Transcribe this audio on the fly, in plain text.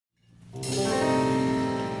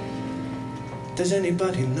Does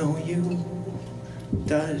anybody know you?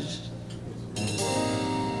 Does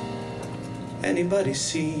anybody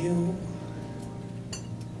see you?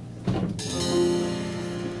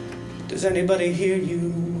 Does anybody hear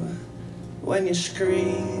you when you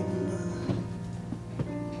scream?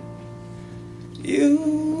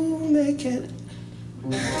 You make it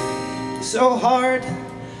so hard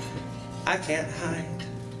I can't hide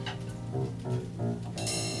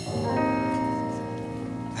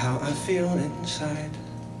how I feel inside.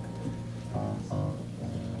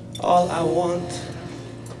 All I want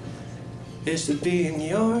is to be in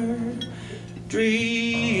your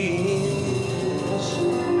dreams.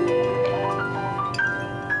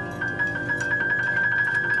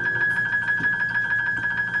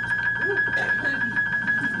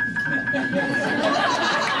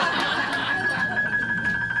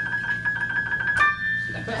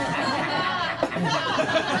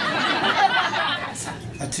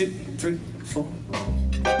 A 2, 3, 4.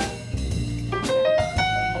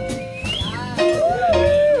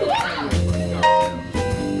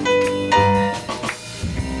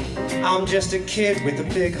 I'm just a kid with a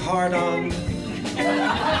big heart on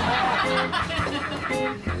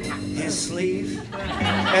his sleeve.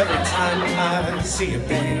 Every time I see a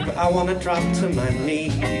babe, I wanna drop to my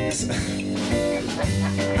knees.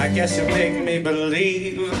 I guess you make me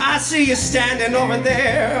believe. I see you standing over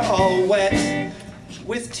there, all wet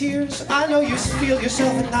with tears. I know you feel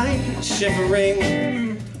yourself at night,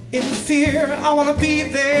 shivering in fear. I wanna be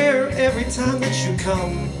there every time that you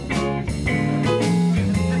come,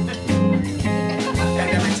 and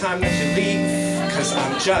every time that you leave, 'cause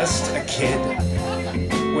I'm just a kid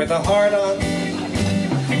with a heart on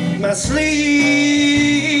my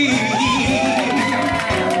sleeve.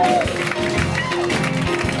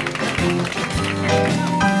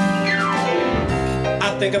 I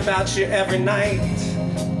think about you every night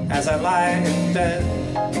as I lie in bed.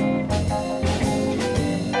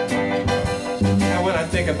 And when I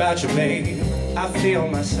think about you, babe, I feel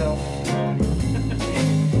myself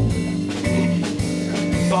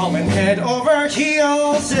falling head over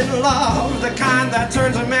heels in love, the kind that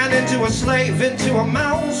turns a man into a slave, into a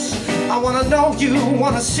mouse. I wanna know you,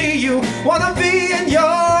 wanna see you, wanna be in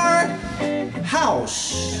your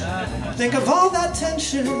house. Think of all that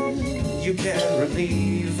tension you can't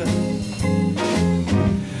relieve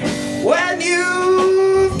when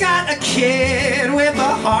you've got a kid with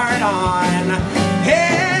a heart on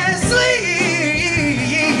his sleeve.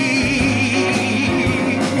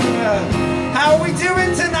 How are we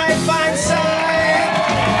doing tonight, Feinstein?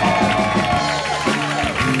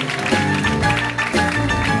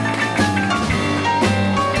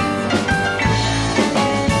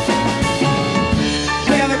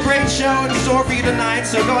 We have a great show in store for you tonight,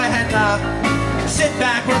 so go ahead and sit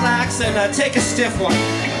back, relax, and take a stiff one.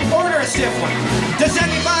 Order a stiff one. Does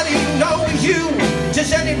anybody know you?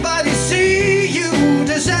 Does anybody see you?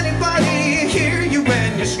 Does anybody hear you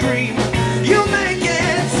when you scream? You make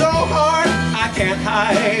it so hard I can't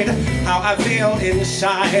hide how I feel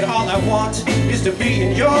inside. All I want is to be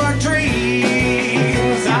in your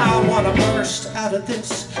dreams. I want to burst out of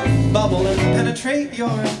this bubble and penetrate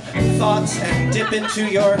your thoughts and dip into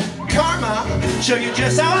your karma. Show you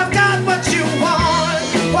just how I've got what you want,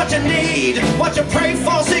 what you need, what you pray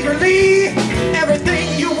for secretly.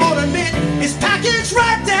 Everything you won't admit is packaged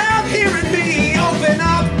right down here in me. Open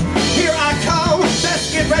up, here I come.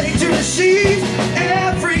 Let's get ready to receive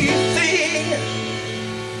everything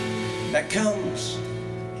that comes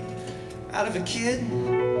out of a kid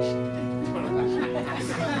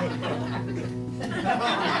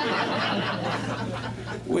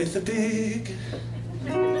with a big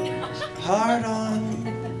heart on.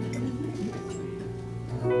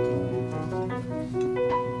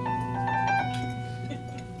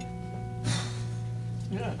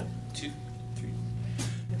 Yeah. 2, 3.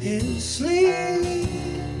 His sleep.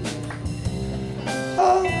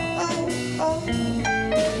 Oh, oh, oh.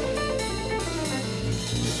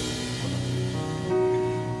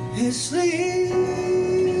 His sleep.